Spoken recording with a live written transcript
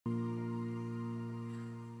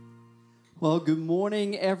Well, good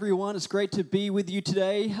morning, everyone. It's great to be with you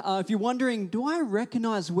today. If you're wondering, do I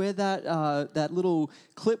recognize where that little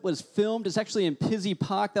clip was filmed? It's actually in Pizzey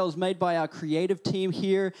Park. That was made by our creative team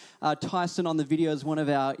here. Tyson on the video is one of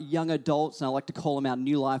our young adults, and I like to call him our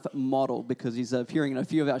New Life model because he's appearing in a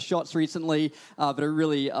few of our shots recently, but a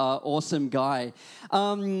really awesome guy.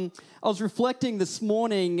 I was reflecting this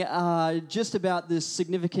morning just about this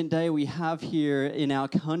significant day we have here in our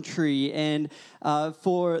country, and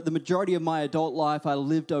for the majority of my adult life, I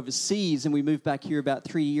lived overseas, and we moved back here about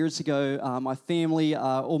 3 years ago. My family,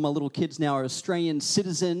 all my little kids now are Australian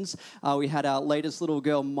citizens. We had our latest little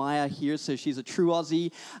girl, Maya, here, so she's a true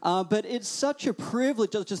Aussie. But it's such a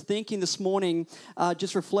privilege. I was just thinking this morning,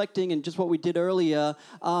 just reflecting and just what we did earlier,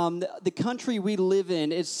 the country we live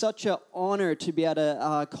in, it's such an honor to be able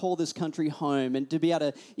to call this country home and to be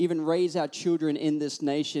able to even raise our children in this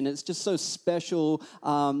nation. It's just so special,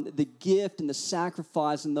 the gift and the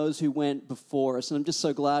sacrifice and those who went before us. And I'm just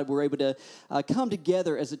so glad we're able to come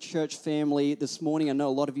together as a church family this morning. I know a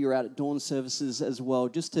lot of you are out at dawn services as well,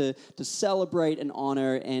 just to celebrate and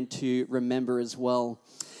honor and to remember as well.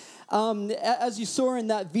 As you saw in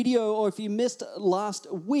that video, or if you missed last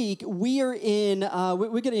week, we're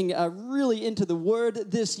getting really into the Word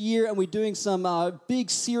this year, and we're doing some big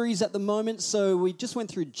series at the moment. So we just went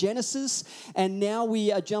through Genesis, and now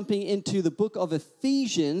we are jumping into the book of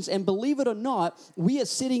Ephesians. And believe it or not, we are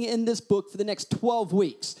sitting in this book for the next 12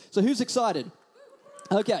 weeks. So who's excited?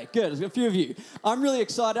 Okay, good. There's a few of you. I'm really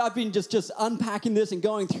excited. I've been just unpacking this and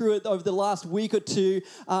going through it over the last week or two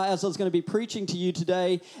as I was going to be preaching to you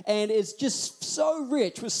today. And it's just so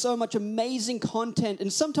rich with so much amazing content.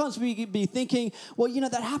 And sometimes we could be thinking, well,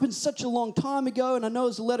 that happened such a long time ago. And I know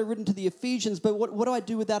it's a letter written to the Ephesians, but what do I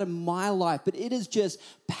do with that in my life? But it is just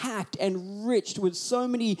packed and rich with so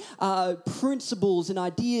many principles and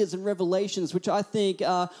ideas and revelations, which I think,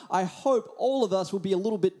 I hope all of us will be a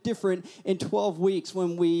little bit different in 12 weeks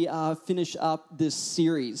when we finish up this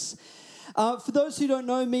series. For those who don't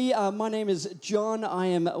know me, my name is John. I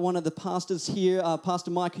am one of the pastors here. Pastor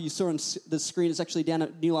Mike, who you saw on the screen, is actually down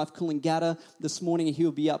at New Life Coolangatta this morning, and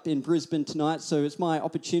he'll be up in Brisbane tonight. So it's my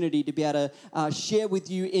opportunity to be able to share with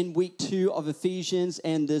you in week 2 of Ephesians,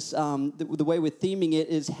 and this the way we're theming it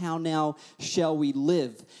is how now shall we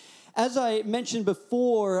live. As I mentioned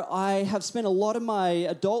before, I have spent a lot of my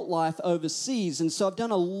adult life overseas, and so I've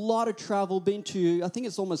done a lot of travel, been to, I think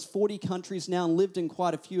it's almost 40 countries now, and lived in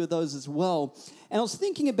quite a few of those as well. And I was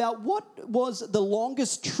thinking about what was the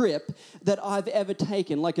longest trip that I've ever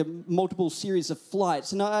taken, like a multiple series of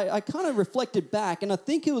flights. And I kind of reflected back, and I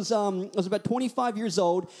think I was about 25 years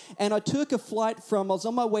old, and I took a flight I was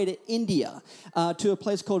on my way to India, to a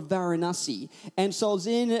place called Varanasi. And so I was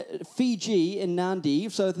in Fiji, in Nandi,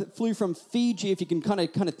 so flew from Fiji, if you can kind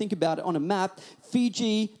of think about it on a map,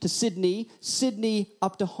 Fiji to Sydney, Sydney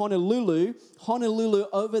up to Honolulu, Honolulu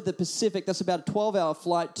over the Pacific, that's about a 12-hour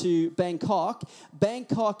flight to Bangkok,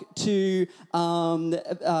 Bangkok to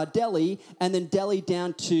Delhi, and then Delhi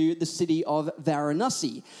down to the city of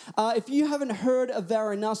Varanasi. If you haven't heard of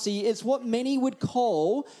Varanasi, it's what many would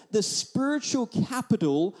call the spiritual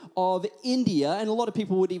capital of India, and a lot of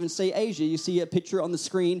people would even say Asia. You see a picture on the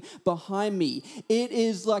screen behind me. It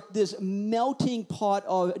is like this melting pot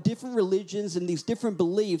of different religions and these different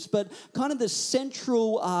beliefs, but kind of the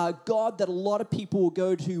central God that a lot of people will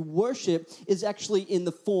go to worship is actually in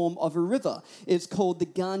the form of a river. It's called the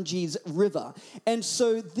Ganges River. And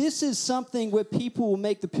so this is something where people will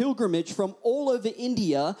make the pilgrimage from all over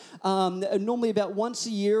India, normally about once a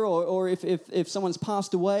year, or if someone's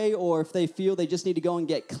passed away, or if they feel they just need to go and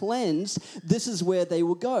get cleansed, this is where they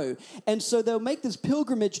will go. And so they'll make this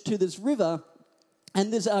pilgrimage to this river.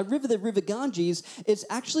 And this river, the River Ganges, is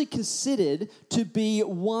actually considered to be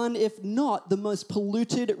one, if not the most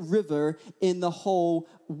polluted river in the whole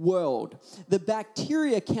world. The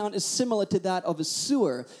bacteria count is similar to that of a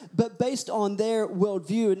sewer, but based on their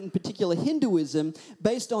worldview, and in particular Hinduism,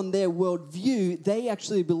 based on their worldview, they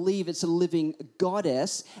actually believe it's a living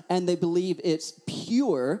goddess, and they believe it's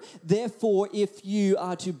pure. Therefore, if you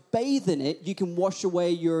are to bathe in it, you can wash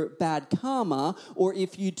away your bad karma, or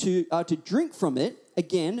if you are to drink from it,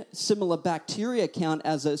 again, similar bacteria count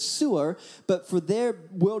as a sewer, but for their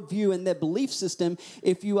worldview and their belief system,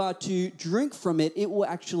 if you are to drink from it, it will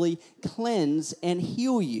actually cleanse and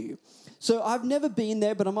heal you. So I've never been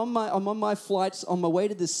there, but I'm on my flights on my way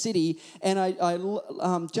to the city, and I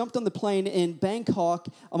jumped on the plane in Bangkok.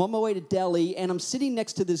 I'm on my way to Delhi, and I'm sitting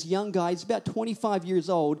next to this young guy. He's about 25 years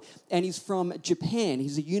old, and he's from Japan.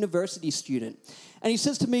 He's a university student. And he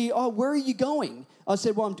says to me, "Oh, where are you going?" I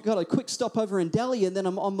said, "Well, I've got a quick stop over in Delhi, and then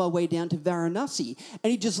I'm on my way down to Varanasi."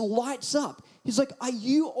 And he just lights up. He's like, are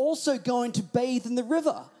you also going to bathe in the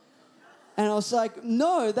river? And I was like,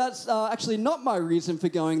 no, that's actually not my reason for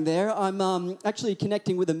going there. I'm actually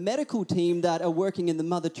connecting with a medical team that are working in the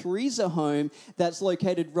Mother Teresa home that's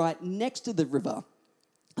located right next to the river.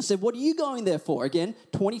 I said, what are you going there for? Again,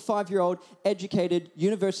 25-year-old, educated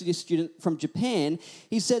university student from Japan.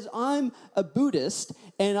 He says, I'm a Buddhist,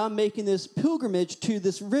 and I'm making this pilgrimage to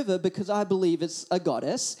this river because I believe it's a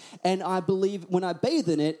goddess, and I believe when I bathe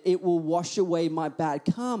in it, it will wash away my bad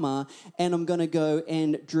karma, and I'm going to go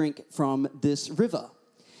and drink from this river.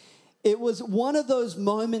 It was one of those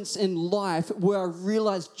moments in life where I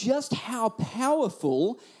realized just how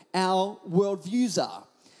powerful our worldviews are.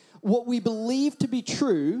 What we believe to be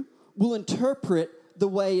true will interpret the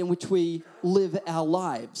way in which we live our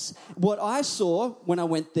lives. What I saw when I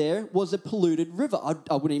went there was a polluted river.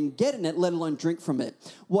 I wouldn't even get in it, let alone drink from it.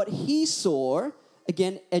 What he saw,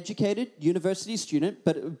 again, educated, university student,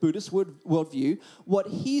 but a Buddhist worldview, what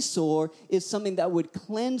he saw is something that would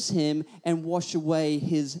cleanse him and wash away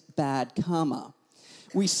his bad karma.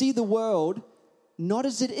 We see the world not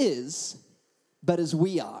as it is, but as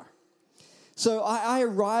we are. So I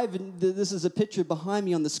arrived, and this is a picture behind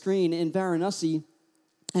me on the screen, in Varanasi,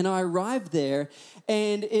 and I arrived there,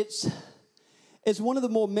 and it's one of the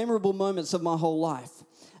more memorable moments of my whole life.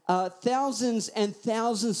 Thousands and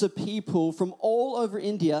thousands of people from all over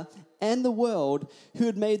India and the world who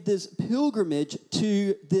had made this pilgrimage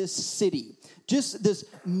to this city. Just this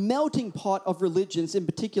melting pot of religions, in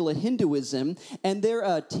particular Hinduism, and there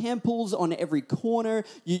are temples on every corner.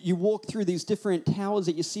 You walk through these different towers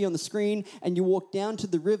that you see on the screen, and you walk down to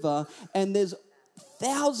the river, and there's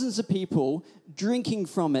thousands of people drinking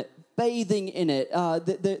from it, bathing in it.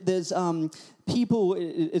 There's people,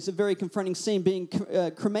 it's a very confronting scene, being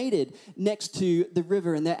cremated next to the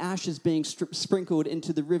river and their ashes being sprinkled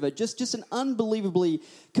into the river. Just an unbelievably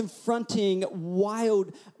confronting,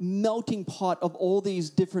 wild melting pot of all these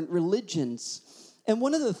different religions. And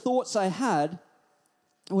one of the thoughts I had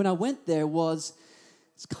when I went there was,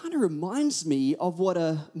 it kind of reminds me of what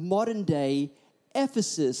a modern day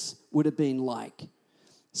Ephesus would have been like.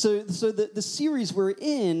 So the series we're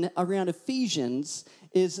in around Ephesians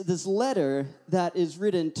is this letter that is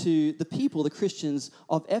written to the people, the Christians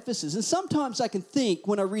of Ephesus. And sometimes I can think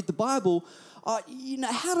when I read the Bible,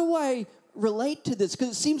 how do I relate to this? Because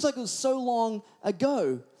it seems like it was so long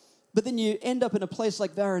ago. But then you end up in a place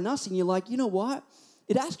like Varanasi and you're like, you know what?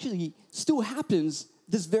 It actually still happens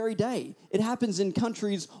this very day. It happens in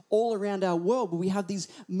countries all around our world where we have these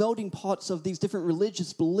melting pots of these different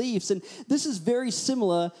religious beliefs. And this is very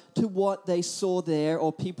similar to what they saw there,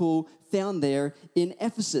 or people found there in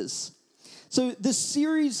Ephesus. So the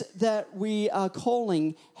series that we are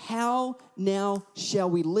calling How Now Shall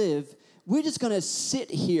We Live, we're just going to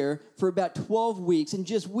sit here for about 12 weeks and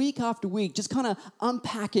just week after week just kind of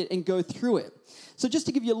unpack it and go through it. So just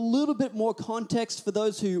to give you a little bit more context for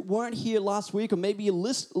those who weren't here last week, or maybe you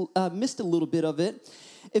missed a little bit of it,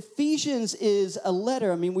 Ephesians is a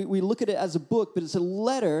letter. I mean, we look at it as a book, but it's a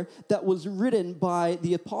letter that was written by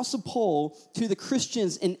the Apostle Paul to the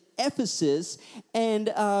Christians in Ephesus.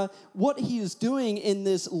 And what he is doing in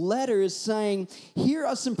this letter is saying, here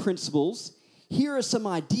are some principles. Here are some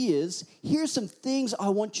ideas. Here are some things I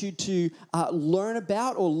want you to learn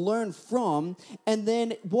about or learn from. And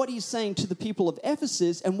then what he's saying to the people of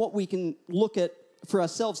Ephesus, and what we can look at for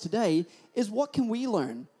ourselves today, is what can we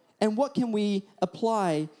learn? And what can we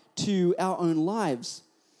apply to our own lives?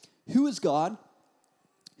 Who is God?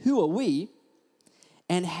 Who are we?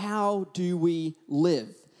 And how do we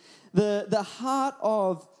live? The heart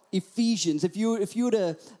of Ephesians, if you were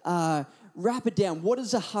to wrap it down, what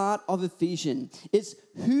is the heart of Ephesians? It's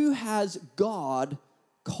who has God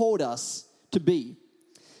called us to be.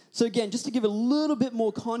 So again, just to give a little bit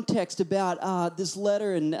more context about this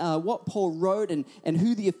letter and what Paul wrote and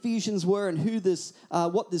who the Ephesians were and who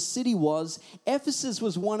what this city was, Ephesus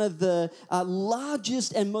was one of the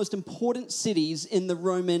largest and most important cities in the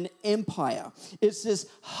Roman Empire. It's this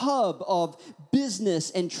hub of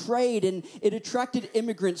business and trade, and it attracted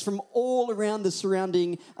immigrants from all around the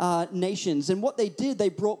surrounding nations. And what they did, they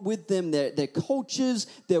brought with them their cultures,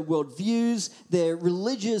 their worldviews, their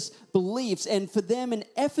religious beliefs. And for them in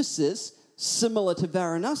Ephesus, similar to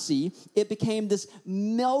Varanasi, it became this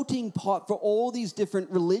melting pot for all these different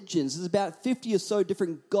religions. There's about 50 or so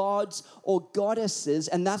different gods or goddesses,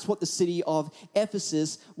 and that's what the city of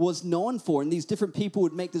Ephesus was known for. And these different people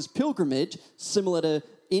would make this pilgrimage, similar to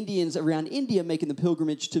Indians around India making the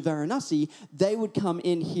pilgrimage to Varanasi, they would come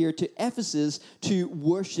in here to Ephesus to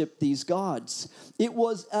worship these gods. It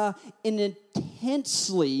was an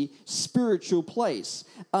intensely spiritual place.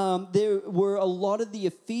 There were a lot of the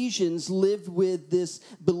Ephesians lived with this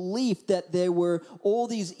belief that there were all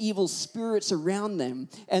these evil spirits around them,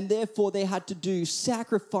 and therefore they had to do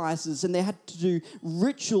sacrifices and they had to do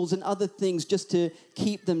rituals and other things just to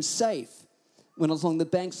keep them safe. When I was along the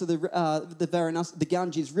banks of the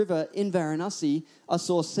Ganges River in Varanasi, I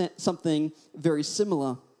saw something very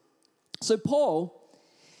similar. So Paul,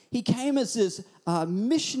 he came as this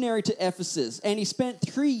missionary to Ephesus, and he spent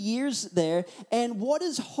 3 years there. And what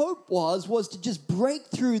his hope was to just break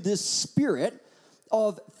through this spirit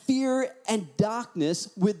of fear and darkness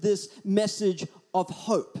with this message of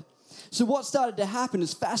hope. So what started to happen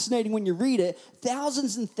is fascinating when you read it.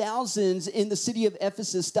 Thousands and thousands in the city of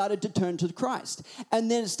Ephesus started to turn to Christ.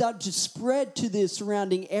 And then it started to spread to the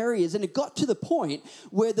surrounding areas. And it got to the point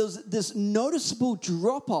where there was this noticeable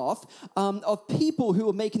drop-off of people who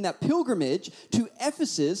were making that pilgrimage to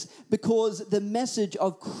Ephesus because the message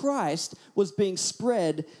of Christ was being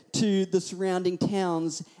spread to the surrounding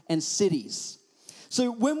towns and cities. So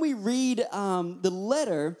when we read the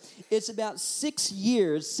letter, it's about 6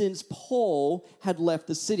 years since Paul had left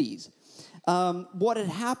the cities. What had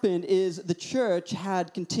happened is the church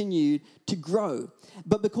had continued to grow.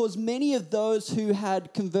 But because many of those who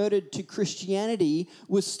had converted to Christianity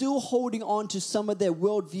were still holding on to some of their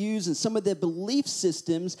worldviews and some of their belief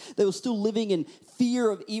systems, they were still living in fear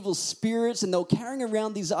of evil spirits, and they were carrying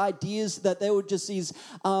around these ideas that they were just these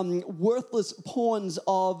worthless pawns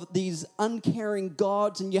of these uncaring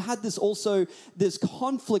gods. And you had this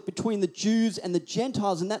conflict between the Jews and the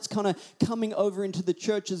Gentiles, and that's kind of coming over into the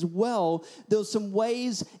church as well. There were some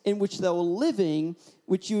ways in which they were living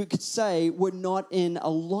which you could say were not in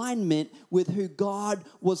alignment with who God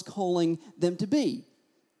was calling them to be.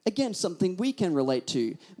 Again, something we can relate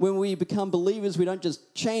to. When we become believers, we don't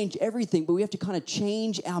just change everything, but we have to kind of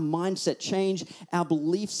change our mindset, change our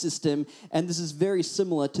belief system, and this is very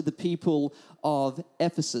similar to the people of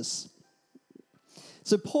Ephesus.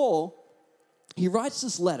 So Paul, he writes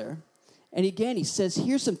this letter, and again, he says,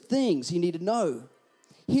 here's some things you need to know.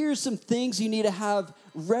 Here's some things you need to have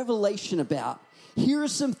revelation about. Here are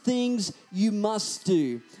some things you must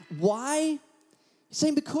do. Why? He's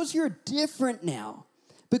saying because you're different now.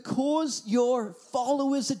 Because you're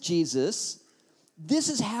followers of Jesus, this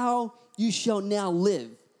is how you shall now live.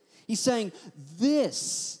 He's saying,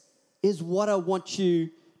 this is what I want you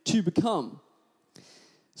to become.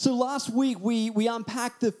 So last week, we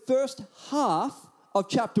unpacked the first half of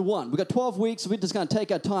chapter 1. We've got 12 weeks, so we're just going to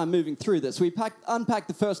take our time moving through this. We unpacked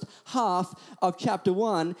the first half of chapter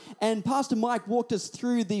 1, and Pastor Mike walked us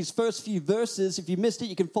through these first few verses. If you missed it,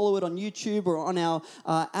 you can follow it on YouTube or on our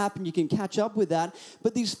app, and you can catch up with that.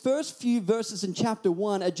 But these first few verses in chapter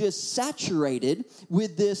 1 are just saturated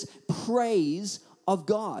with this praise of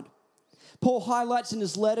God. Paul highlights in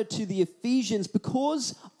his letter to the Ephesians,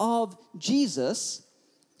 because of Jesus,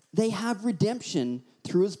 they have redemption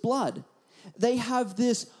through his blood. They have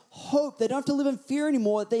this hope. They don't have to live in fear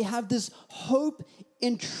anymore. They have this hope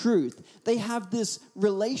in truth. They have this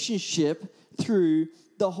relationship through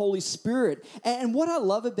the Holy Spirit. And what I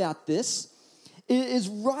love about this is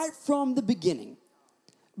right from the beginning,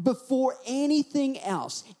 before anything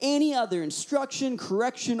else, any other instruction,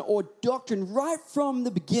 correction, or doctrine, right from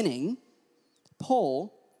the beginning,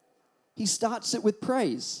 Paul, he starts it with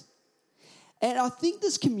praise. And I think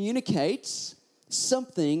this communicates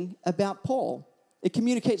something about Paul. It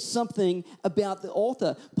communicates something about the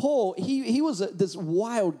author. Paul, he was this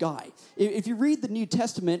wild guy. If you read the New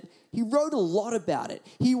Testament, he wrote a lot about it.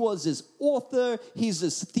 He was this author. He's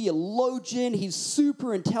this theologian. He's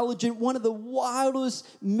super intelligent, one of the wildest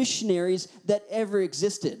missionaries that ever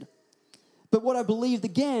existed. But what I believe,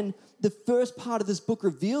 again, the first part of this book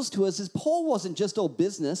reveals to us is Paul wasn't just all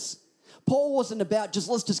business. Paul wasn't about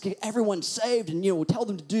let's just get everyone saved and, we'll tell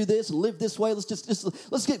them to do this and live this way.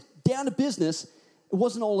 Let's get down to business. It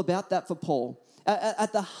wasn't all about that for Paul.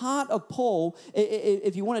 At the heart of Paul,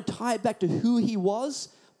 if you want to tie it back to who he was,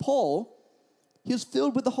 Paul, he was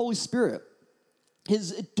filled with the Holy Spirit.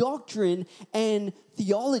 His doctrine and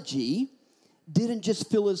theology didn't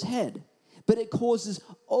just fill his head, but it causes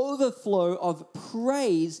overflow of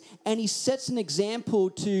praise, and he sets an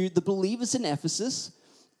example to the believers in Ephesus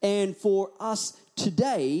and for us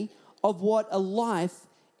today of what a life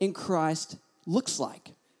in Christ looks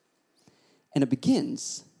like. And it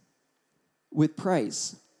begins with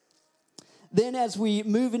praise. Then as we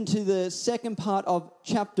move into the second part of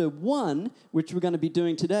chapter 1, which we're going to be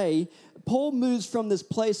doing today, Paul moves from this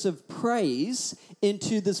place of praise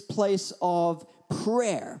into this place of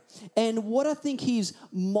prayer. And what I think he's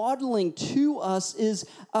modeling to us is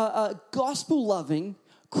a gospel-loving,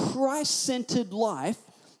 Christ-centered life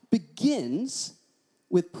begins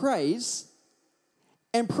with praise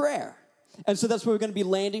and prayer. And so that's where we're going to be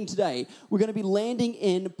landing today. We're going to be landing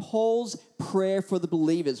in Paul's prayer for the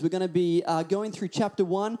believers. We're going to be going through chapter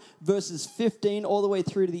 1, verses 15, all the way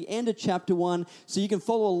through to the end of chapter 1. So you can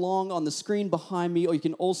follow along on the screen behind me, or you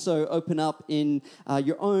can also open up in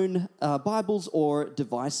your own Bibles or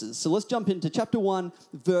devices. So let's jump into chapter 1,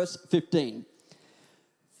 verse 15.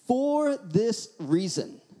 For this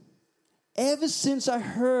reason, ever since I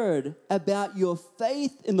heard about your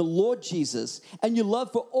faith in the Lord Jesus and your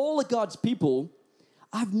love for all of God's people,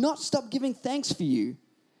 I've not stopped giving thanks for you,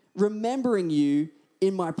 remembering you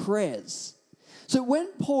in my prayers. So when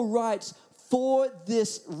Paul writes, for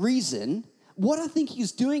this reason, what I think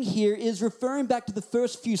he's doing here is referring back to the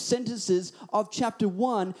first few sentences of chapter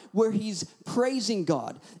 1 where he's praising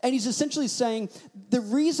God. And he's essentially saying, the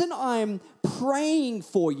reason I'm praying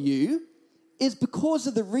for you is because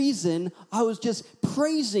of the reason I was just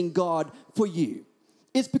praising God for you.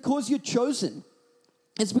 It's because you're chosen.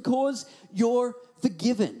 It's because you're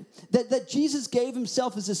forgiven. That Jesus gave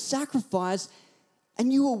himself as a sacrifice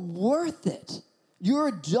and you are worth it. You're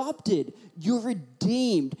adopted. You're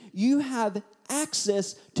redeemed. You have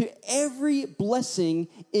access to every blessing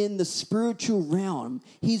in the spiritual realm.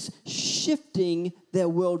 He's shifting their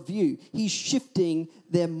worldview. He's shifting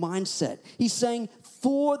their mindset. He's saying,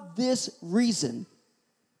 for this reason,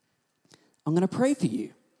 I'm going to pray for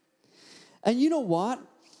you. And you know what?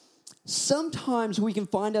 Sometimes we can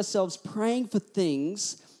find ourselves praying for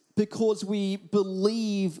things because we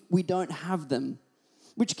believe we don't have them,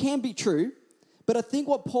 which can be true. But I think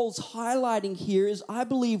what Paul's highlighting here is I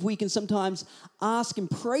believe we can sometimes ask and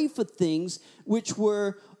pray for things which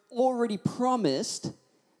were already promised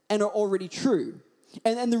and are already true.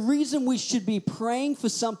 And the reason we should be praying for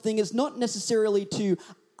something is not necessarily to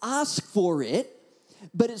ask for it,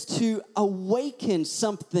 but it's to awaken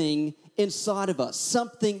something inside of us,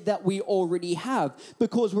 something that we already have,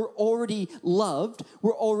 because we're already loved,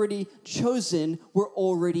 we're already chosen, we're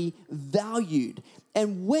already valued.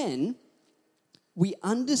 And when we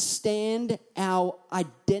understand our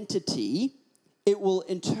identity, it will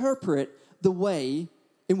interpret the way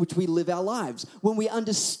in which we live our lives. When we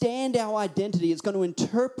understand our identity, it's going to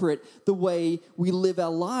interpret the way we live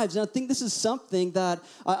our lives. And I think this is something that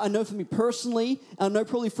I know for me personally, and I know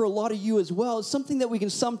probably for a lot of you as well, it's something that we can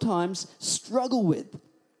sometimes struggle with.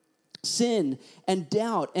 Sin and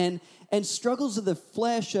doubt and struggles of the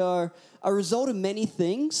flesh are a result of many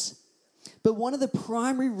things. But one of the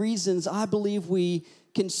primary reasons I believe we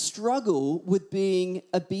can struggle with being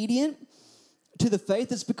obedient to the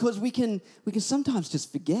faith is because we can sometimes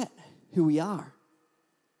just forget who we are.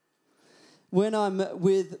 When I'm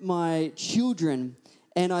with my children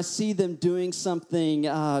and I see them doing something,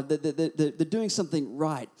 they're doing something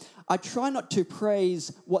right, I try not to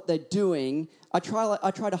praise what they're doing. I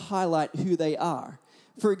try to highlight who they are.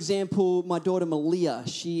 For example, my daughter Malia,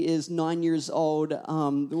 she is 9 years old,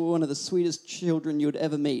 one of the sweetest children you would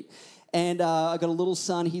ever meet. And I got a little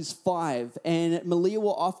son, he's 5. And Malia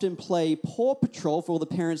will often play Paw Patrol. For all the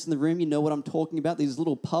parents in the room, you know what I'm talking about, these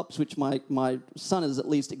little pups, which my son is at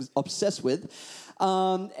least obsessed with.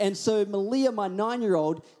 And so Malia, my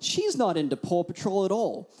 9-year-old, she's not into Paw Patrol at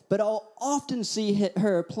all. But I'll often see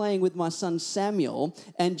her playing with my son Samuel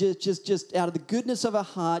and just out of the goodness of her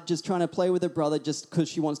heart, just trying to play with her brother just because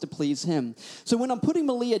she wants to please him. So when I'm putting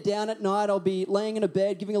Malia down at night, I'll be laying in a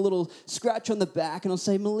bed, giving a little scratch on the back, and I'll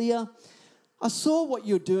say, Malia, I saw what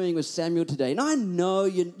you're doing with Samuel today, and I know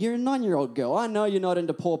you're a 9-year-old girl. I know you're not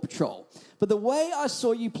into Paw Patrol. But the way I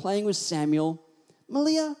saw you playing with Samuel,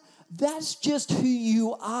 Malia, that's just who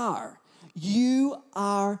you are. You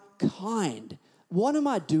are kind. What am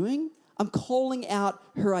I doing? I'm calling out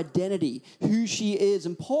her identity, who she is.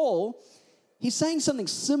 And Paul, he's saying something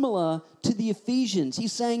similar to the Ephesians.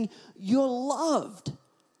 He's saying, you're loved.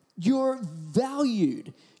 You're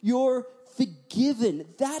valued. You're forgiven.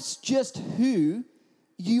 That's just who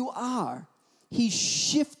you are. He's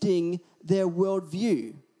shifting their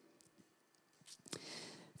worldview.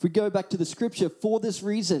 If we go back to the scripture, for this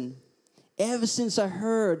reason, ever since I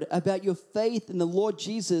heard about your faith in the Lord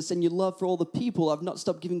Jesus and your love for all the people, I've not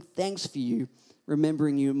stopped giving thanks for you,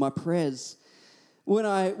 remembering you in my prayers. When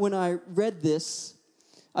I read this,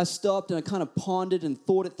 I stopped and I kind of pondered and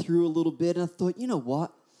thought it through a little bit, and I thought, you know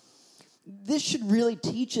what? This should really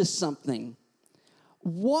teach us something.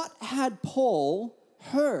 what had Paul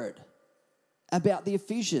heard about the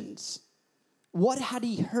Ephesians? What had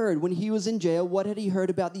he heard when he was in jail? What had he heard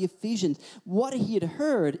about the Ephesians? What he had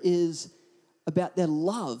heard is about their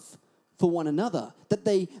love for one another, that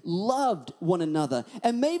they loved one another.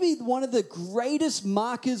 And maybe one of the greatest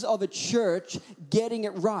markers of a church getting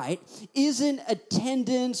it right isn't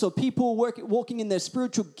attendance or people walking in their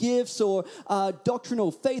spiritual gifts or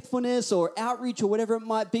doctrinal faithfulness or outreach or whatever it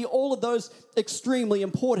might be. All of those extremely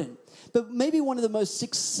important. But maybe one of the most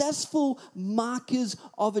successful markers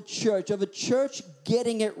of a church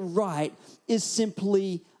getting it right is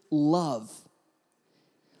simply love.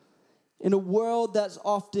 In a world that's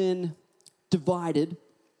often divided,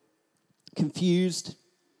 confused,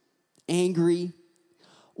 angry,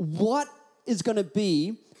 what is going to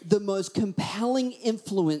be the most compelling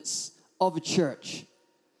influence of a church?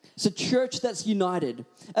 It's a church that's united,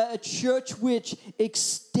 a church which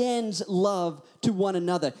extends love to one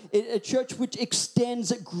another, a church which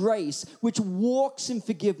extends grace, which walks in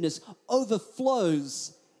forgiveness,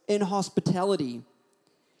 overflows in hospitality.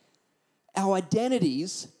 Our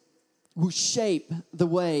identities will shape the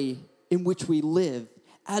way in which we live.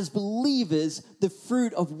 As believers, the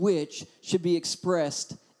fruit of which should be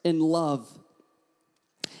expressed in love.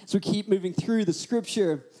 So we keep moving through the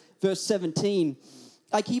scripture, verse 17.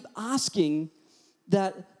 I keep asking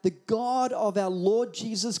that the God of our Lord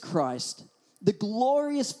Jesus Christ, the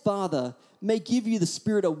glorious Father, may give you the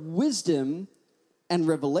spirit of wisdom and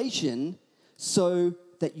revelation so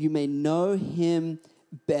that you may know him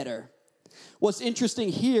better. What's interesting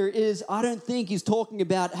here is I don't think he's talking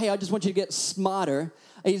about, hey, I just want you to get smarter.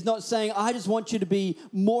 He's not saying, I just want you to be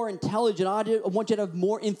more intelligent. I want you to have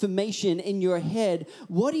more information in your head.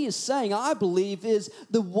 What he is saying, I believe, is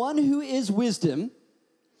the one who is wisdom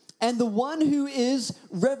and the one who is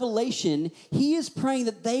revelation, he is praying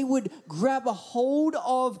that they would grab a hold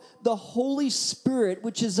of the Holy Spirit,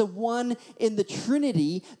 which is the one in the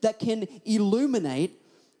Trinity that can illuminate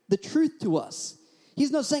the truth to us.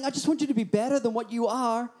 He's not saying, I just want you to be better than what you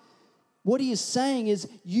are. What he is saying is,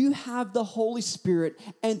 you have the Holy Spirit,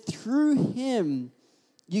 and through him,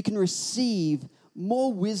 you can receive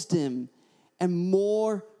more wisdom and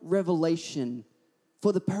more revelation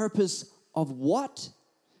for the purpose of what?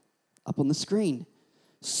 Up on the screen.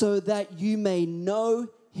 So that you may know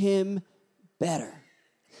him better.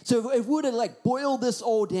 So if we were to boil this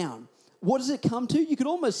all down, what does it come to? You could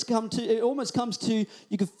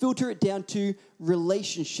filter it down to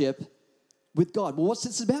relationship with God. Well, what's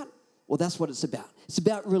this about? Well, that's what it's about. It's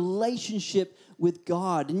about relationship with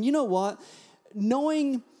God. And you know what?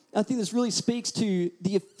 I think this really speaks to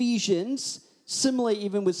the Ephesians, similarly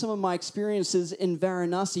even with some of my experiences in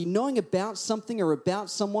Varanasi. Knowing about something or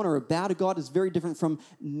about someone or about a God is very different from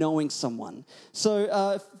knowing someone.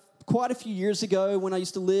 So, quite a few years ago, when I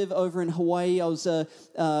used to live over in Hawaii, I was a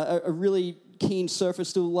really keen surfer,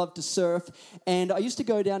 still loved to surf, and I used to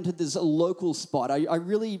go down to this local spot. I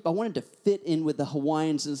wanted to fit in with the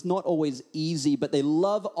Hawaiians. It's not always easy, but they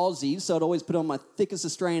love Aussies, so I'd always put on my thickest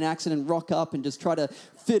Australian accent and rock up and just try to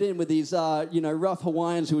fit in with these rough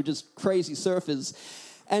Hawaiians who were just crazy surfers.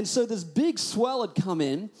 And so this big swell had come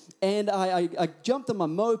in, and I jumped on my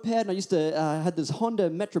moped, and I used to had this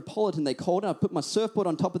Honda Metropolitan, they called it. I put my surfboard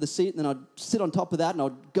on top of the seat, and then I'd sit on top of that, and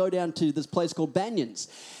I'd go down to this place called Banyans.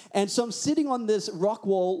 And so I'm sitting on this rock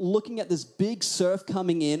wall looking at this big surf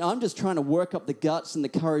coming in. I'm just trying to work up the guts and the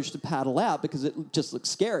courage to paddle out because it just looks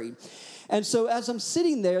scary. And so as I'm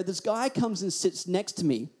sitting there, this guy comes and sits next to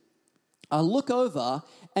me. I look over,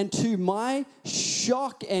 and to my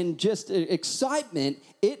shock and just excitement,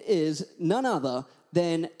 it is none other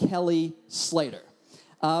than Kelly Slater.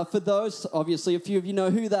 For those, obviously, a few of you know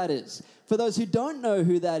who that is. For those who don't know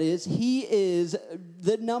who that is, he is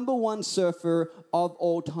the number one surfer of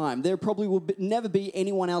all time. There probably will never be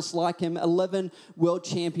anyone else like him. 11 world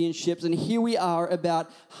championships, and here we are about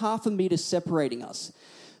half a meter separating us.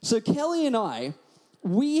 So Kelly and I,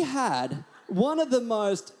 we had one of the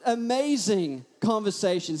most amazing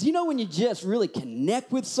conversations. You know when you just really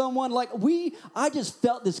connect with someone? I just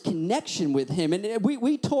felt this connection with him. And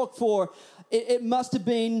we talked for, it must have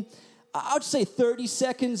been, I would say 30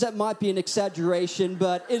 seconds. That might be an exaggeration,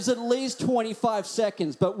 but it was at least 25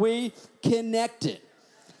 seconds. But we connected.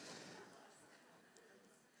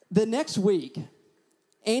 The next week,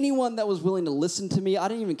 anyone that was willing to listen to me, I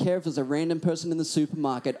didn't even care if it was a random person in the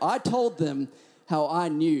supermarket, I told them how I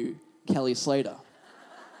knew Kelly Slater.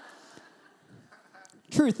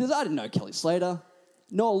 Truth is, I didn't know Kelly Slater.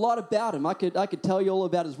 know a lot about him. I could tell you all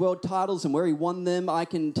about his world titles and where he won them. I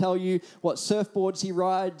can tell you what surfboards he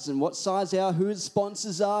rides and what size they are, who his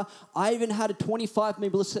sponsors are. I even had a 25,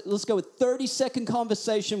 maybe let's go with 30-second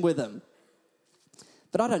conversation with him.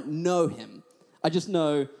 But I don't know him. I just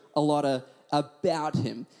know a lot about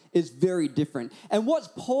him. It's very different. And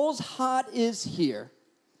what Paul's heart is here,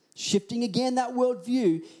 shifting again that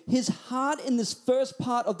worldview, his heart in this first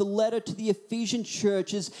part of the letter to the Ephesian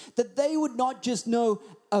church is that they would not just know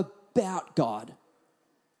about God,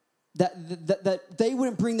 that they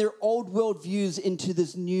wouldn't bring their old worldviews into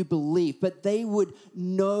this new belief, but they would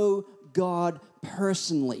know God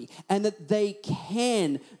personally, and that they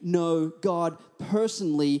can know God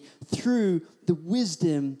personally through the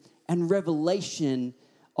wisdom and revelation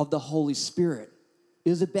of the Holy Spirit. It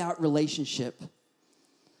was about relationship.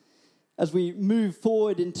 As we move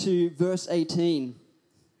forward into verse 18,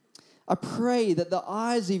 I pray that the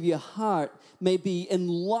eyes of your heart may be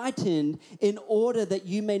enlightened in order that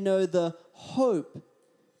you may know the hope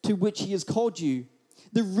to which he has called you,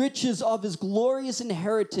 the riches of his glorious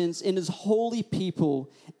inheritance in his holy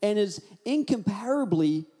people, and his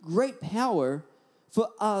incomparably great power for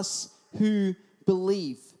us who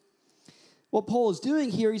believe. What Paul is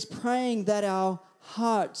doing here, he's praying that our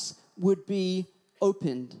hearts would be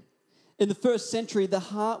opened. In the first century, the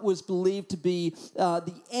heart was believed to be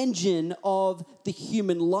the engine of the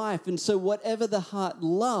human life. And so whatever the heart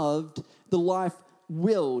loved, the life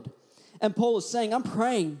willed. And Paul is saying, I'm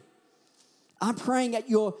praying at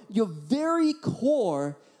your very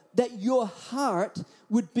core that your heart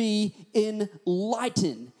would be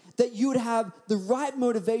enlightened, that you would have the right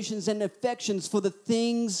motivations and affections for the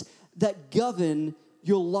things that govern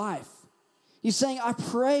your life. He's saying, I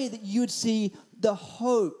pray that you would see the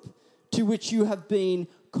hope to which you have been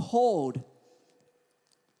called.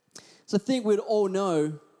 So I think we'd all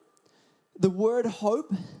know the word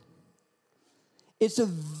hope, it's a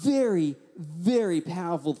very, very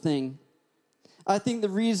powerful thing. I think the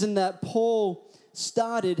reason that Paul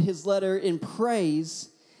started his letter in praise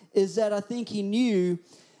is that I think he knew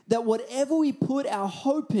that whatever we put our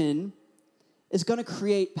hope in is going to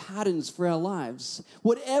create patterns for our lives.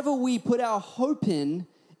 Whatever we put our hope in,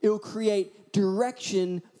 it will create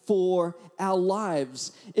direction for our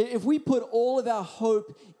lives. If we put all of our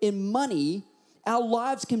hope in money, our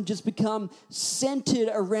lives can just become centered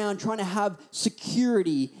around trying to have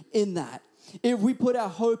security in that. If we put our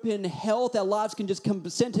hope in health, our lives can just come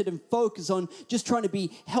centered and focus on just trying to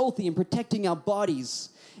be healthy and protecting our bodies.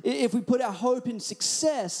 If we put our hope in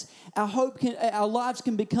success, our lives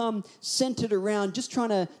can become centered around just trying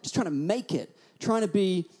to make it, trying to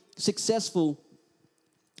be successful.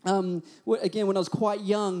 Again, when I was quite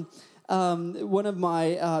young, one of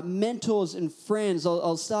my mentors and friends, I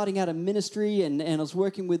was starting out a ministry and I was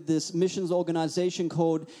working with this missions organization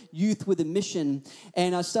called Youth with a Mission.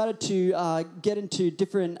 And I started to get into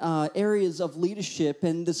different areas of leadership.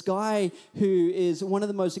 And this guy who is one of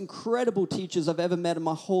the most incredible teachers I've ever met in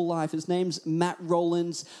my whole life, his name's Matt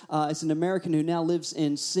Rowlands. He's an American who now lives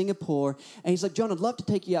in Singapore. And he's like, John, I'd love to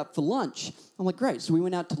take you out for lunch. I'm like, great. So we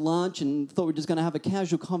went out to lunch and thought we were just going to have a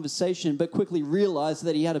casual conversation, but quickly realized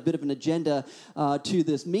that he had a bit of an agenda to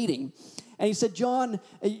this meeting. And he said, John,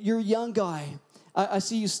 you're a young guy. I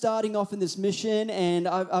see you starting off in this mission, and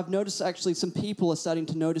I've noticed actually some people are starting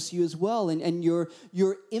to notice you as well, and your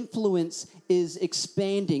influence is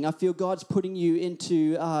expanding. I feel God's putting you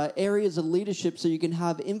into areas of leadership so you can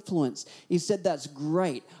have influence. He said, that's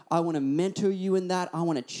great. I want to mentor you in that. I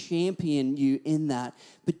want to champion you in that.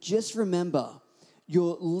 But just remember,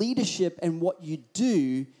 your leadership and what you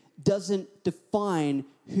do doesn't define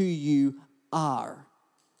who you are.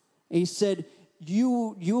 And he said,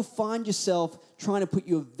 you'll find yourself trying to put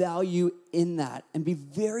your value in that, and be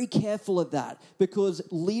very careful of that, because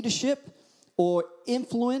leadership or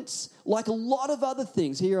influence, like a lot of other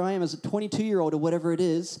things, here I am as a 22-year-old or whatever it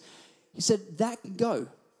is, he said that can go.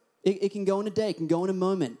 It can go in a day, it can go in a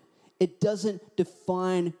moment. It doesn't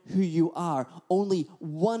define who you are. Only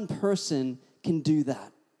one person can do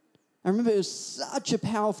that. I remember it was such a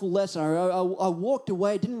powerful lesson. I walked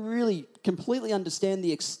away, didn't really completely understand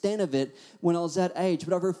the extent of it when I was that age,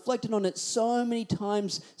 but I've reflected on it so many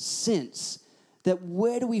times since, that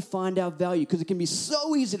where do we find our value? Because it can be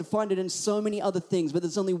so easy to find it in so many other things, but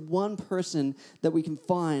there's only one person that we can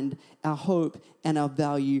find our hope and our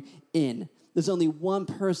value in. There's only one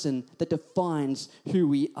person that defines who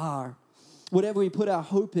we are. Whatever we put our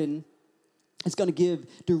hope in, it's going to give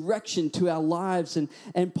direction to our lives.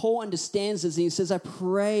 And Paul understands this, and he says, I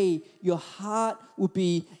pray your heart will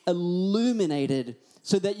be illuminated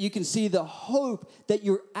so that you can see the hope that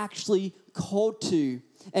you're actually called to.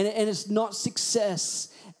 And it's not success,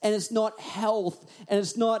 and it's not health, and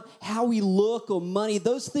it's not how we look or money.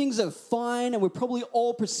 Those things are fine, and we're probably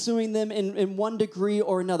all pursuing them in one degree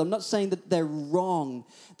or another. I'm not saying that they're wrong.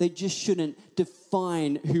 They just shouldn't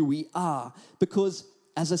define who we are. Because,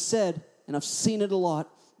 as I said, and I've seen it a lot,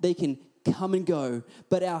 they can come and go.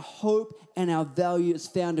 But our hope and our value is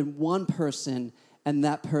found in one person, and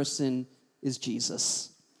that person is Jesus.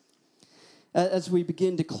 As we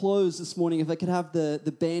begin to close this morning, if I could have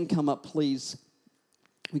the band come up, please.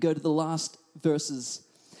 We go to the last verses.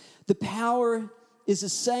 The power is the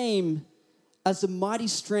same as the mighty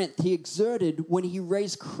strength he exerted when he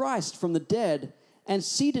raised Christ from the dead and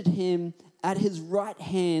seated him at his right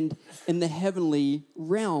hand in the heavenly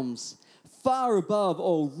realms, far above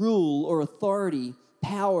all rule or authority,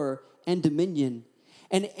 power and dominion,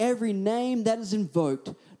 and every name that is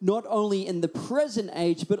invoked, not only in the present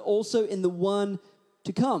age, but also in the one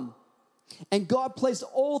to come. And God placed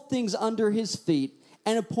all things under his feet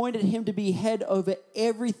and appointed him to be head over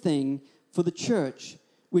everything for the church,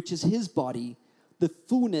 which is his body, the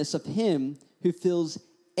fullness of him who fills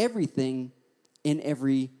everything in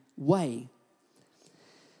every way.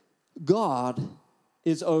 God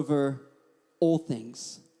is over all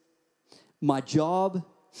things. My job,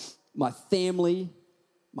 my family,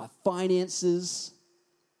 my finances,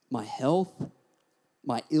 my health,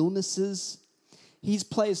 my illnesses. He's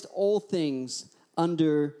placed all things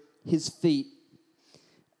under his feet.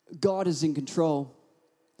 God is in control.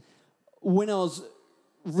 When I was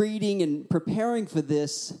reading and preparing for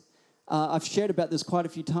this, I've shared about this quite a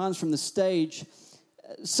few times from the stage.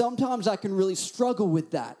 Sometimes I can really struggle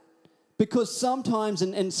with that. Because sometimes,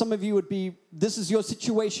 and some of you would be, this is your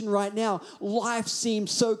situation right now, life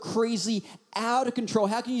seems so crazy, out of control.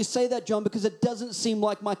 How can you say that, John? Because it doesn't seem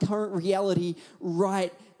like my current reality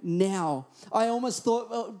right now. I almost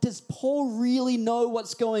thought, well, does Paul really know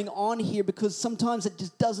what's going on here? Because sometimes it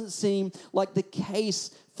just doesn't seem like the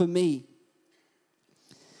case for me.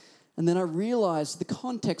 And then I realized the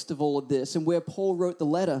context of all of this and where Paul wrote the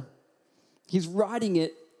letter. He's writing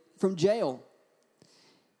it from jail.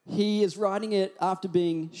 He is writing it after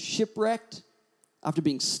being shipwrecked, after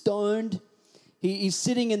being stoned. He's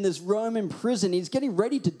sitting in this Roman prison. He's getting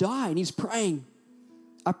ready to die, and he's praying.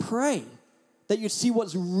 I pray that you see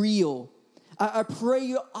what's real. I pray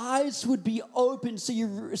your eyes would be open so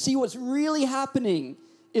you see what's really happening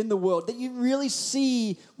in the world, that you really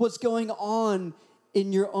see what's going on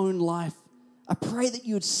in your own life. I pray that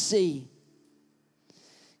you would see.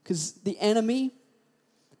 Because the enemy,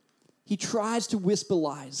 he tries to whisper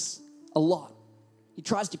lies a lot. He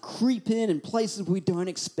tries to creep in places we don't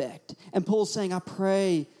expect. And Paul's saying, I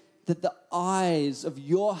pray that the eyes of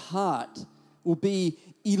your heart will be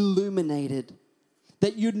illuminated,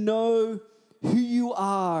 that you'd know who you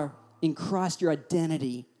are in Christ, your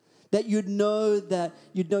identity, that you'd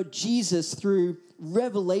know Jesus through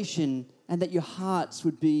revelation, and that your hearts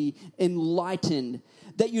would be enlightened,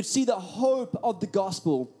 that you'd see the hope of the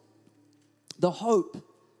gospel, the hope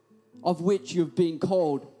of which you've been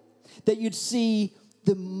called, that you'd see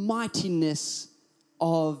the mightiness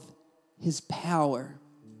of his power.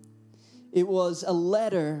 It was a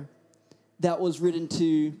letter that was written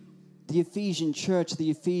to the Ephesian church, the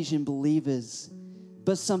Ephesian believers,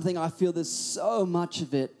 but something I feel there's so much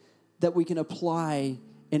of it that we can apply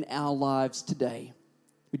in our lives today.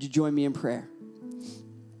 Would you join me in prayer?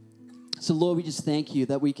 So, Lord, we just thank you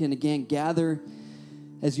that we can again gather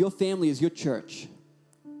as your family, as your church.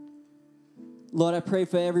 Lord, I pray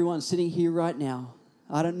for everyone sitting here right now.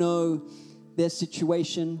 I don't know their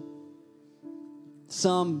situation.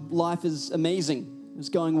 Some life is amazing. It's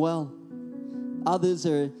going well. Others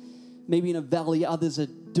are maybe in a valley. Others are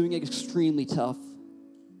doing it extremely tough.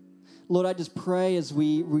 Lord, I just pray as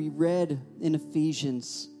we read in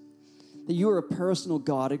Ephesians that you are a personal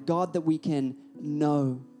God, a God that we can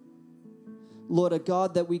know. Lord, a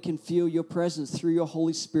God that we can feel your presence through your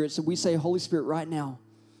Holy Spirit. So we say, Holy Spirit, right now,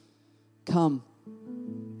 come.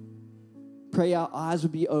 Pray our eyes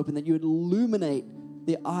would be open, that you would illuminate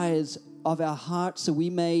the eyes of our hearts so we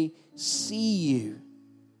may see you,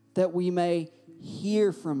 that we may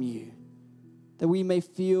hear from you, that we may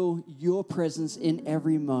feel your presence in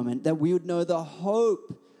every moment, that we would know the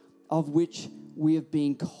hope of which we have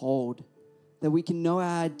been called, that we can know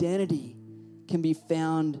our identity can be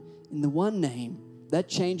found in the one name that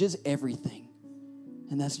changes everything,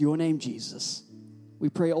 and that's your name, Jesus. We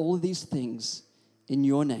pray all of these things in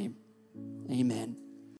your name. Amen.